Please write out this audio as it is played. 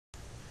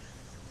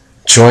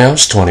Choi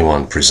House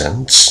 21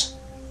 presents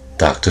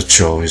Dr.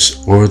 Choi's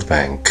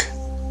WordBank,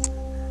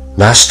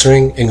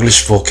 mastering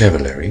English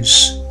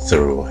vocabularies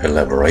through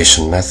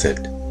Elaboration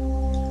Method,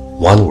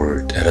 one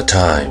word at a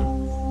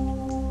time.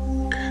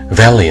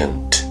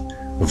 Valiant,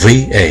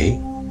 V-A-L-I-A-N-T,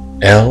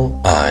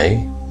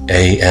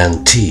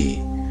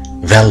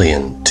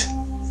 valiant.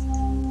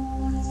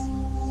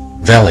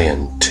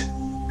 Valiant,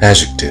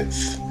 adjective,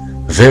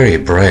 very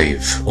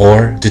brave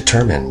or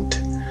determined,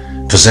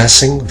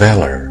 possessing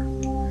valor,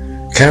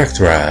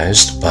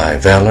 characterized by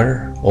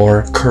valor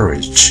or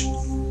courage.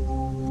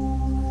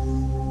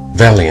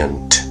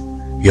 Valiant,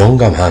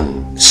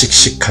 용감한,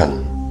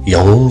 씩씩한,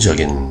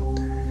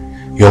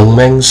 영웅적인,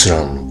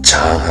 용맹스런,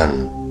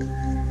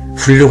 장한,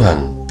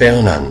 훌륭한,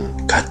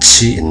 빼어난,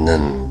 가치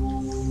있는.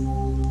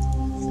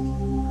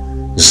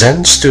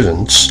 Zen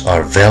students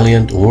are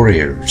valiant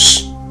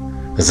warriors.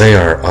 They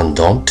are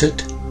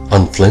undaunted,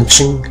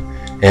 unflinching,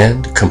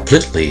 and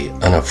completely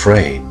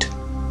unafraid.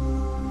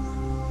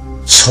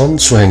 선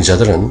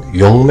수행자들은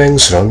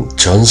용맹스러운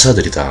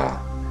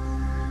전사들이다.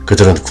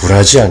 그들은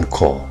굴하지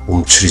않고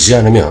움츠리지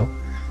않으며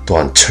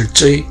또한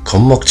철저히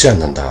겁먹지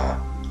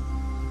않는다.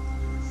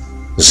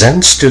 Zen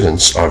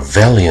students are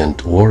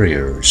valiant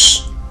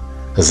warriors.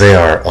 They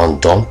are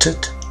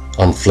undaunted,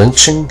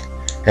 unflinching,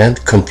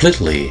 and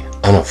completely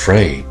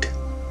unafraid.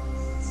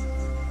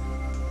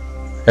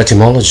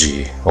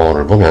 Etymology,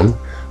 오늘 보면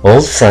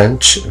Old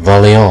French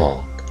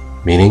valiant,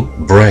 meaning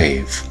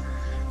brave,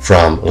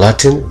 from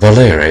Latin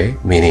valere,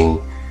 meaning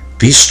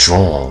be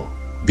strong,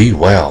 be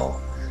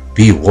well,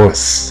 be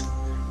worth,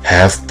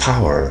 have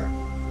power,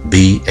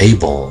 be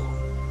able.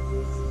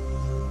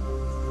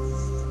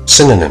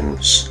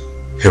 Synonyms: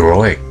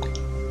 heroic,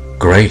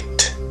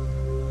 great,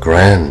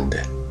 grand,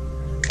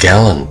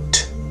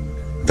 gallant,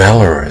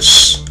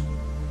 valorous,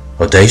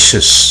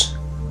 audacious,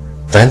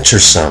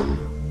 venturesome,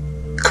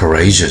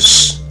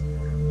 courageous,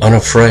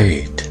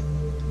 unafraid,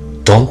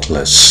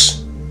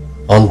 dauntless,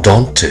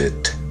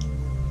 undaunted,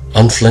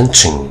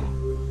 unflinching.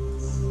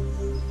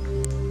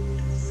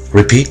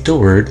 Repeat the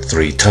word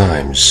 3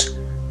 times.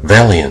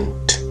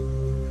 Valiant,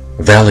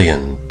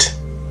 valiant,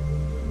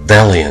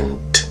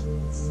 valiant.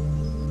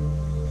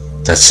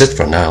 That's it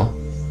for now.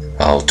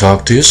 I'll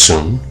talk to you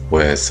soon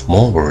with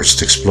more words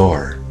to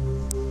explore.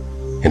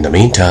 In the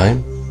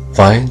meantime,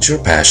 find your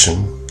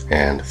passion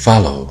and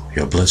follow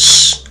your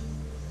bliss.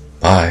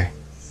 Bye.